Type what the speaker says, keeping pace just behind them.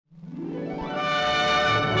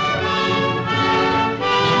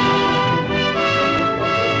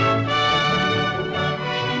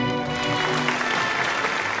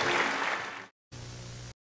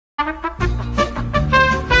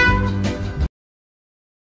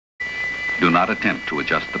Do not attempt to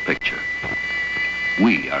adjust the picture.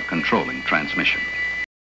 We are controlling transmission.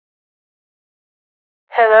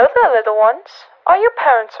 Hello there, little ones. Are your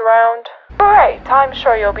parents around? Great, I'm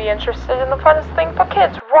sure you'll be interested in the funnest thing for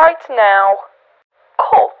kids right now.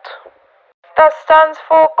 C.U.L.T. That stands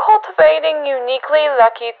for Cultivating Uniquely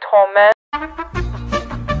Lucky Torment.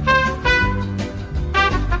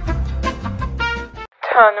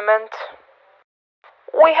 Tournament.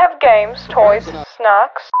 We have games, toys,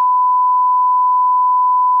 snacks.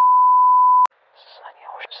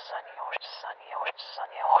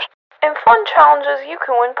 And fun challenges you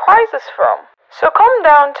can win prizes from. So come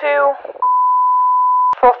down to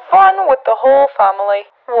for fun with the whole family.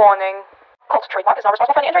 Warning. C.U.L.T. trademark is not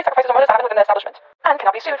responsible for any injuries, sacrifices, or murders that happen within the establishment, and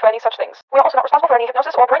cannot be sued for any such things. We are also not responsible for any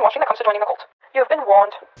hypnosis or brainwashing that comes to joining the cult. You have been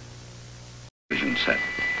warned. Vision set.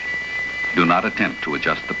 Do not attempt to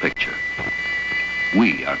adjust the picture.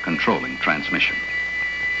 We are controlling transmission.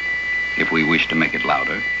 If we wish to make it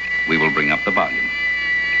louder, we will bring up the volume.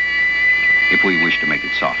 If we wish to make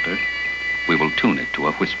it softer, we will tune it to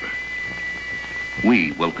a whisper.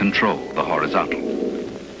 We will control the horizontal.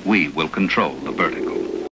 We will control the vertical.